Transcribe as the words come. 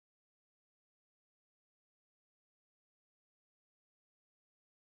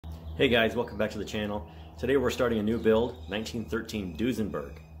Hey guys, welcome back to the channel. Today we're starting a new build, 1913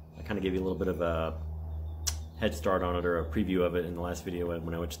 Duesenberg. I kind of gave you a little bit of a head start on it, or a preview of it in the last video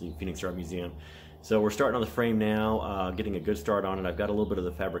when I went to the Phoenix Art Museum. So we're starting on the frame now, getting a good start on it. I've got a little bit of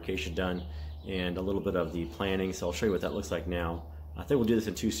the fabrication done and a little bit of the planning, so I'll show you what that looks like now. I think we'll do this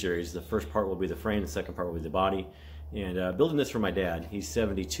in two series. The first part will be the frame, the second part will be the body. And building this for my dad. He's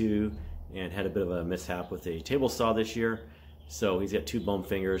 72 and had a bit of a mishap with a table saw this year. So he's got two bone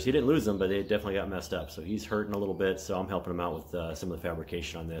fingers. He didn't lose them, but they definitely got messed up. So he's hurting a little bit, so I'm helping him out with some of the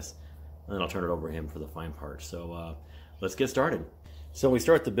fabrication on this. And then I'll turn it over to him for the fine part. So let's get started. So when we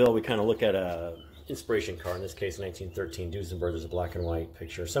start the build, we kind of look at a inspiration car. In this case, 1913 Duesenberg. There's a black and white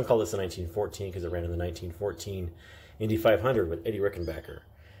picture. Some call this a 1914 because it ran in the 1914 Indy 500 with Eddie Rickenbacker.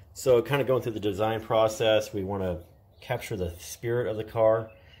 So kind of going through the design process, we want to capture the spirit of the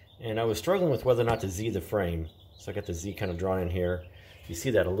car. And I was struggling with whether or not to Z the frame. So I got the Z kind of drawn in here. You see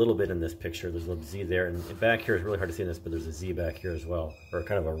that a little bit in this picture. There's a little Z there, and back here is really hard to see in this, but there's a Z back here as well, or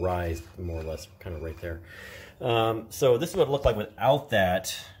kind of a rise, more or less, kind of right there. So this is what it looked like without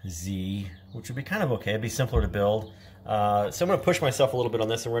that Z, which would be kind of okay. It'd be simpler to build. So I'm going to push myself a little bit on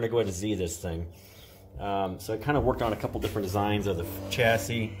this, and we're going to go ahead and Z this thing. So I kind of worked on a couple different designs of the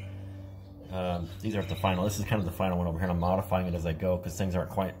chassis. These aren't the final. This is kind of the final one over here, and I'm modifying it as I go because things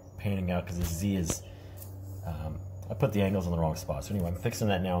aren't quite painting out because the Z is... I put the angles in the wrong spot. So anyway, I'm fixing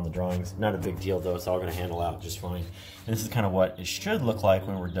that now in the drawings. Not a big deal though, it's all going to handle out just fine. And this is kind of what it should look like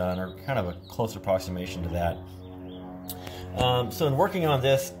when we're done, or kind of a closer approximation to that. So in working on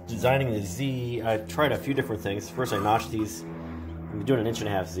this, designing the Z, I've tried a few different things. First I notched these. I'm doing an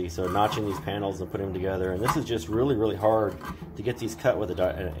 1.5 Z, so notching these panels and putting them together. And this is just really, really hard to get these cut with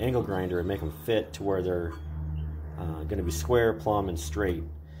an angle grinder and make them fit to where they're going to be square, plumb, and straight.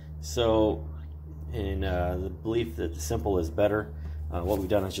 So in the belief that the simple is better, what we've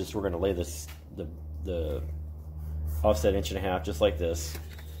done is just we're going to lay this the offset 1.5 just like this,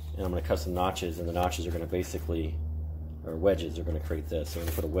 and I'm going to cut some notches, and the notches are going to basically, or wedges, are going to create this. So I'm going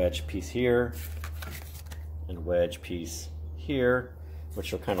to put a wedge piece here and a wedge piece here,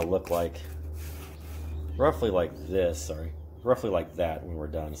 which will kind of look like roughly like this, roughly like that when we're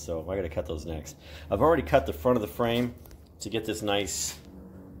done. So I got to cut those next. I've already cut the front of the frame to get this nice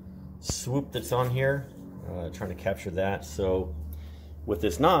swoop that's on here, trying to capture that. So with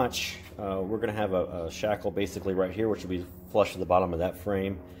this notch, we're going to have a shackle basically right here, which will be flush to the bottom of that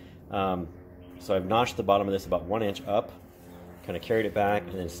frame. So I've notched the bottom of this about 1 inch up, kind of carried it back,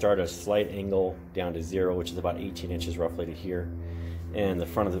 and then start a slight angle down to 0, which is about 18 inches roughly to here. And the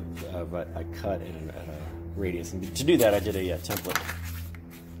front of the I cut at a radius. And to do that, I did a template.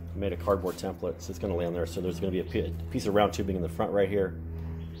 I made a cardboard template, so it's going to lay on there. So there's going to be a piece of round tubing in the front right here.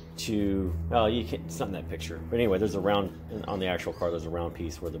 Well, you can't, it's not in that picture, but anyway, there's a round on the actual car. There's a round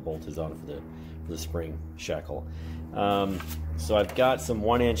piece where the bolt is on for the spring shackle. So I've got some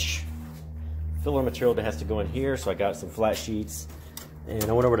 1 inch filler material that has to go in here. So I got some flat sheets, and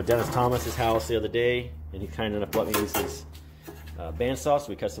I went over to Dennis Thomas's house the other day, and he kind enough let me use his bandsaw. So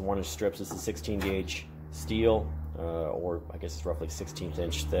we cut some 1 inch strips. This is 16 gauge steel, or I guess it's roughly 1/16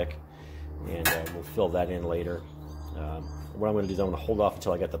 inch thick, and we'll fill that in later. What I'm going to do is I'm going to hold off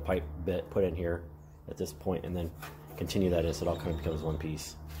until I get the pipe bit put in here at this point, and then continue that in so it all kind of becomes one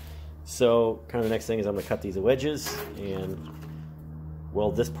piece. So kind of the next thing is I'm going to cut these wedges and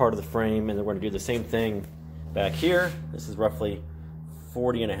weld this part of the frame, and then we're going to do the same thing back here. This is roughly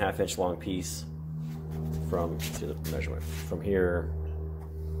 40.5 inch long piece from, let's see the measurement, from here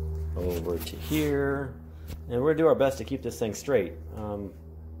over to here, and we're going to do our best to keep this thing straight.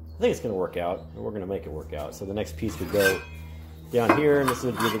 I think it's going to work out, and we're going to make it work out. So the next piece would go down here, and this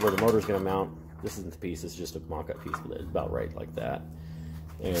is where the motor is going to mount. This isn't the piece, it's just a mock-up piece, but it's about right like that.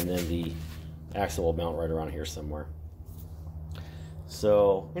 And then the axle will mount right around here somewhere.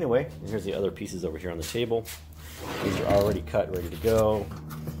 So anyway, here's the other pieces over here on the table. These are already cut, ready to go.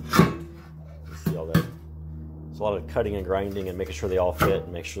 You see all that? There's a lot of cutting and grinding and making sure they all fit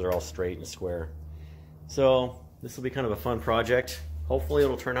and make sure they're all straight and square. So this will be kind of a fun project. Hopefully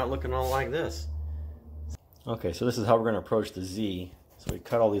it'll turn out looking all like this. Okay, so this is how we're going to approach the Z. So we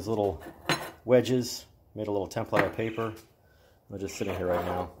cut all these little wedges, made a little template out of paper. They're just sitting here right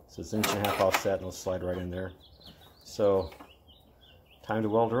now. So it's 1.5 inch offset, and it'll slide right in there. So time to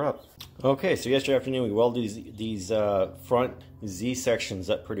weld her up. Okay, so yesterday afternoon we welded these front Z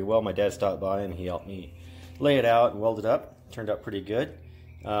sections up pretty well. My dad stopped by and he helped me lay it out and weld it up. Turned out pretty good.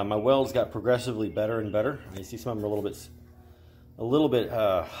 My welds got progressively better and better. You see some of them are a little bit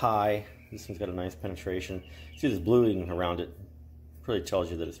high. This one's got a nice penetration. See this bluing around it. Really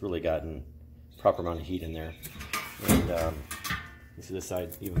tells you that it's really gotten proper amount of heat in there. And You see this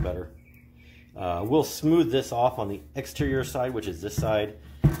side even better. We'll smooth this off on the exterior side, which is this side.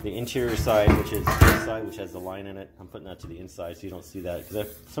 The interior side, which is this side, which has the line in it. I'm putting that to the inside so you don't see that, because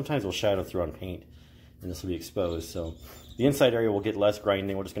sometimes we'll shadow through on paint and this will be exposed. So the inside area will get less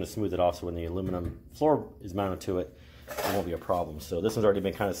grinding. We're just going to smooth it off so when the aluminum floor is mounted to it, it won't be a problem. So this one's already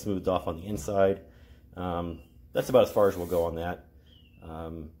been kind of smoothed off on the inside. That's about as far as we'll go on that.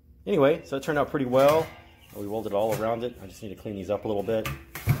 Anyway, so it turned out pretty well. We welded all around it. I just need to clean these up a little bit.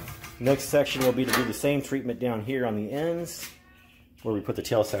 Next section will be to do the same treatment down here on the ends, where we put the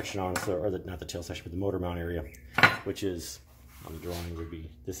tail section on, so, or not the tail section, but the motor mount area, which is, on the drawing, would be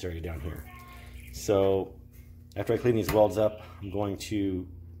this area down here. So after I clean these welds up, I'm going to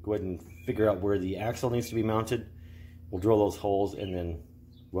go ahead and figure out where the axle needs to be mounted. We'll drill those holes and then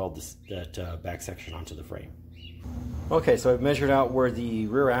weld that back section onto the frame. Okay, so I've measured out where the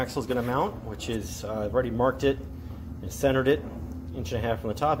rear axle is going to mount, which is, I've already marked it and centered it, 1.5 inches from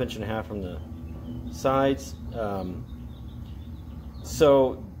the top, 1.5 inches from the sides.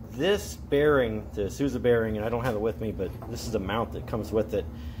 So this bearing, the Sousa bearing, and I don't have it with me, but this is the mount that comes with it.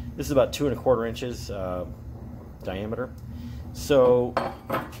 This is about 2¼ inches diameter. So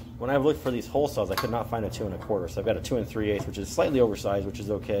when I've looked for these hole saws, I could not find a 2¼ So I've got a 2 3/8, which is slightly oversized, which is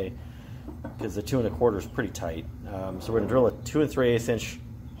okay, because the 2 1/4 is pretty tight. So we're going to drill a 2 3/8 inch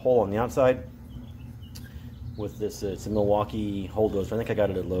hole on the outside with this. It's a Milwaukee hole dozer. I think I got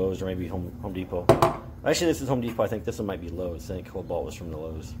it at Lowe's or maybe Home Depot. Actually, this is Home Depot. I think this one might be Lowe's. I think Cobalt was from the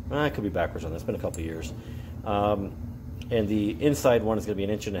Lowe's. I could be backwards on this. It's been a couple years. And the inside one is going to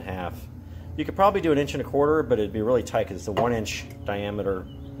be 1.5 inches. You could probably do 1 1/4 inch, but it'd be really tight because it's a 1 inch diameter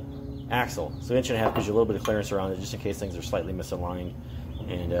axle. So 1.5 inches gives you a little bit of clearance around it, just in case things are slightly misaligned.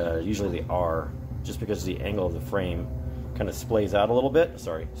 And usually they are, just because the angle of the frame kind of splays out a little bit.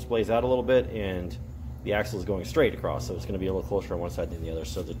 Splays out a little bit, and the axle is going straight across, so it's going to be a little closer on one side than the other.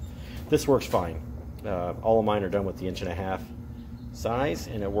 So this works fine. All of mine are done with the 1.5 inch size,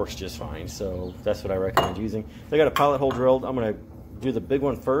 and it works just fine. So that's what I recommend using. I got a pilot hole drilled. I'm going to do the big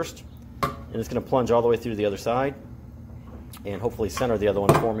one first, and it's going to plunge all the way through to the other side, and hopefully center the other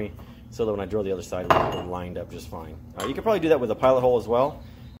one for me, so that when I drill the other side, it'll be lined up just fine. You could probably do that with a pilot hole as well.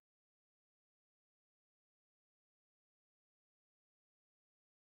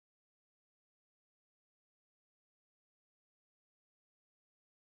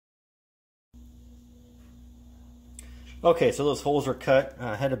 Okay, so those holes are cut.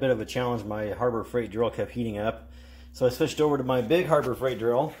 I had a bit of a challenge. My Harbor Freight drill kept heating up, so I switched over to my big Harbor Freight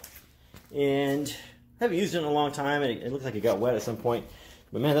drill, and I haven't used it in a long time. It looked like it got wet at some point,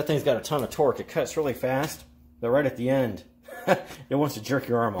 but man, that thing's got a ton of torque. It cuts really fast, but right at the end, it wants to jerk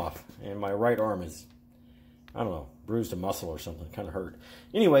your arm off, and my right arm is, I don't know, bruised a muscle or something. Kind of hurt.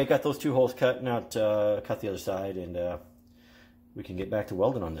 Anyway, got those 2 holes cut. Now cut the other side, and we can get back to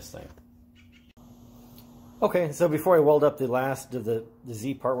welding on this thing. Okay, so before I weld up the last of the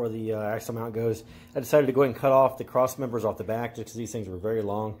Z part where the axle mount goes, I decided to go ahead and cut off the cross members off the back, just because these things were very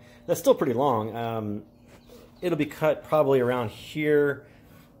long. That's still pretty long. It'll be cut probably around here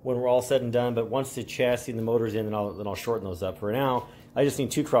when we're all said and done, but once the chassis and the motor's in, then I'll shorten those up. For now, I just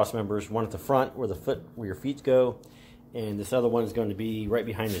need 2 cross members, one at the front where your feet go, and this other one is going to be right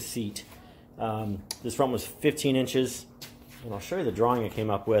behind the seat. This front was 15 inches, and I'll show you the drawing I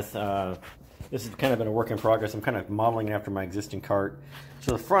came up with. This has kind of been a work in progress. I'm kind of modeling it after my existing cart.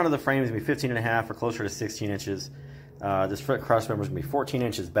 So the front of the frame is going to be 15.5 or closer to 16 inches. This front cross member is going to be 14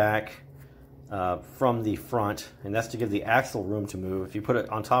 inches back from the front, and that's to give the axle room to move. If you put it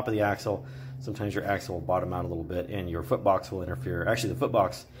on top of the axle, sometimes your axle will bottom out a little bit, and your foot box will interfere. Actually, the foot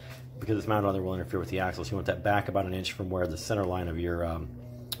box, because it's mounted on there, will interfere with the axle. So you want that back about 1 inch from where the center line of your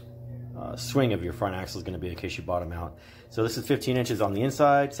swing of your front axle is going to be in case you bottom out. So this is 15 inches on the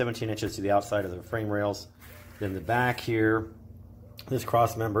inside, 17 inches to the outside of the frame rails. Then the back here, this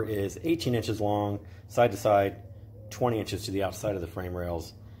cross member is 18 inches long, side to side, 20 inches to the outside of the frame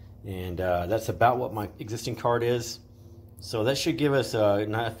rails. And that's about what my existing cart is. So that should give us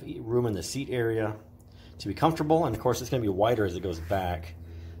enough room in the seat area to be comfortable. And of course, it's going to be wider as it goes back.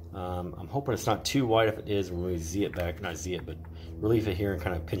 I'm hoping it's not too wide. If it is, when we Z it back, not Z it, but relieve it here and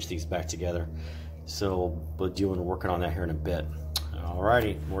kind of pinch these back together. So we'll be working on that here in a bit.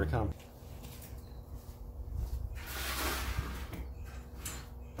 Alrighty, more to come.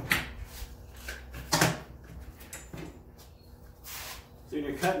 So when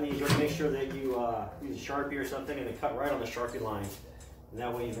you're cutting these, you want to make sure that you use a Sharpie or something and then cut right on the Sharpie line. And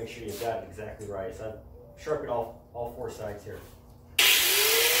that way you make sure you've got it exactly right. So I've sharpied all 4 sides here.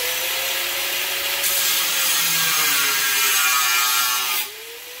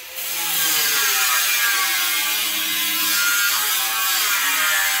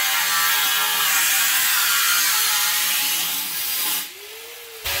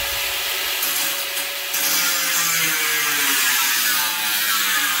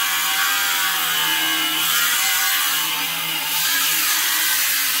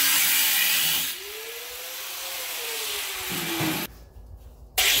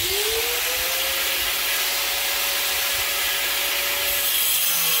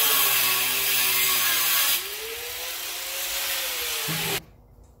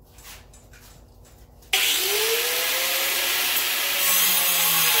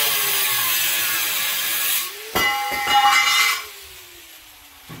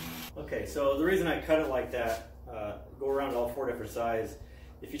 Okay, so the reason I cut it like that, go around all 4 different sides,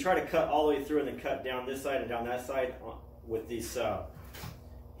 if you try to cut all the way through and then cut down this side and down that side with this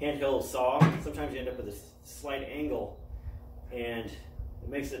handheld saw, sometimes you end up with a slight angle and it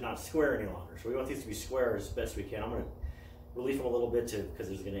makes it not square any longer. So we want these to be square as best we can. I'm going to relief them a little bit because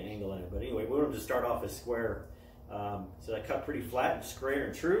there's going to be an angle in it. But anyway, we want them to start off as square. So I cut pretty flat and square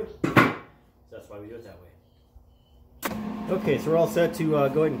and true. So that's why we do it that way. Okay, so we're all set to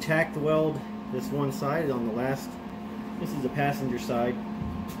go ahead and tack the weld this one side on the last. This is the passenger side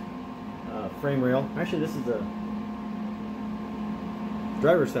frame rail. Actually, this is the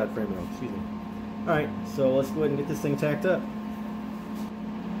driver's side frame rail, excuse me. Alright, so let's go ahead and get this thing tacked up.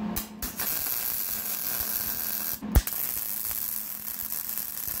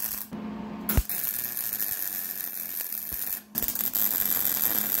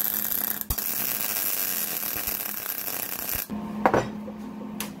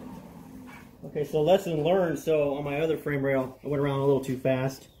 Okay, so lesson learned. So on my other frame rail, I went around a little too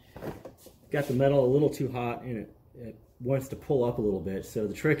fast. Got the metal a little too hot and it wants to pull up a little bit. So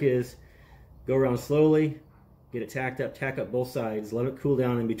the trick is go around slowly, get it tack up both sides, let it cool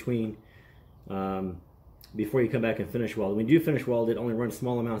down in between before you come back and finish weld. When you do finish weld, it only runs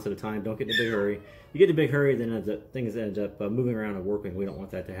small amounts at a time. Don't get in a big hurry. You get in a big hurry, then the things end up moving around and warping. We don't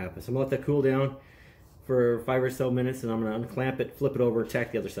want that to happen. So I'm going to let that cool down for 5 or so minutes, and I'm going to unclamp it, flip it over,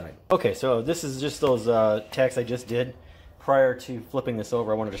 tack the other side. Okay, so this is just those tacks I just did. Prior to flipping this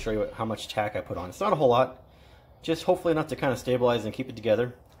over, I wanted to show you how much tack I put on. It's not a whole lot, just hopefully enough to kind of stabilize and keep it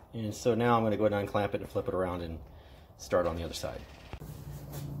together. And so now I'm going to go ahead and unclamp it and flip it around and start on the other side.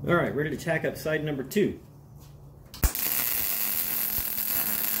 All right, ready to tack up side number 2.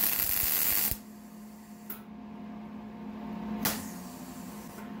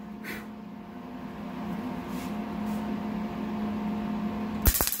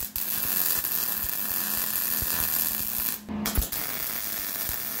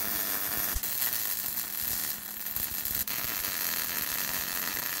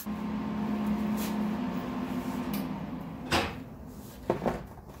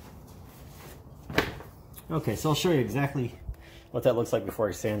 Okay, so I'll show you exactly what that looks like before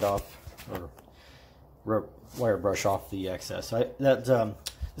I sand off or wire brush off the excess.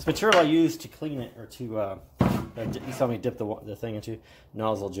 This material I use to clean it, or to you saw me dip the thing into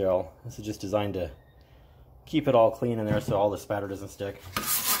nozzle gel. This is just designed to keep it all clean in there so all the spatter doesn't stick.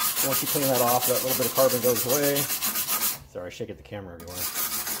 So once you clean that off, that little bit of carbon goes away. Sorry, I shake at the camera everywhere.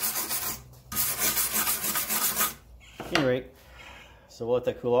 At any rate, so we'll let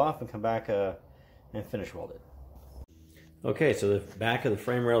that cool off and come back and finish weld it. Okay, so the back of the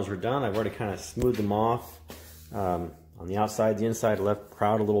frame rails were done. I've already kind of smoothed them off. On the outside, the inside left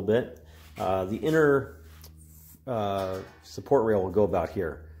proud a little bit. The inner support rail will go about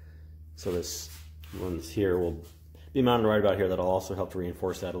here. So this one's here will be mounted right about here. That'll also help to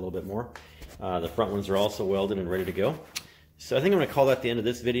reinforce that a little bit more. The front ones are also welded and ready to go. So I think I'm going to call that the end of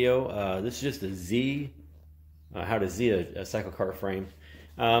this video. This is just a Z, how to Z a Cyclekart frame.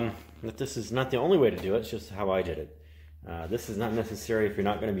 But this is not the only way to do it, it's just how I did it. This is not necessary if you're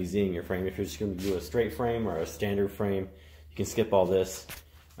not going to be Z-ing your frame. If you're just going to do a straight frame or a standard frame, you can skip all this.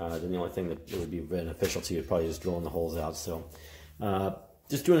 Then the only thing that it would be beneficial to you is probably just drilling the holes out. So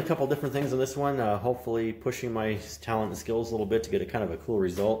just doing a couple different things on this one, hopefully pushing my talent and skills a little bit to get a kind of a cool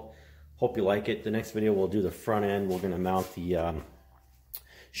result. Hope you like it. The next video we'll do the front end. We're going to mount the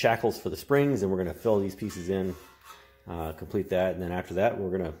shackles for the springs, and we're going to fill these pieces in, complete that, and then after that we're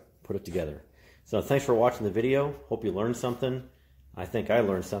going to put it together. So thanks for watching the video. Hope you learned something. I think I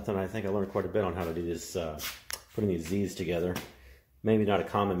learned something. I think I learned quite a bit on how to do this, putting these Z's together. Maybe not a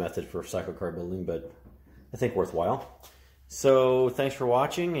common method for cyclekart building, but I think worthwhile. So thanks for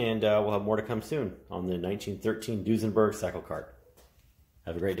watching, and we'll have more to come soon on the 1913 Duesenberg cyclekart.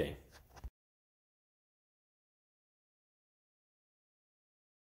 Have a great day.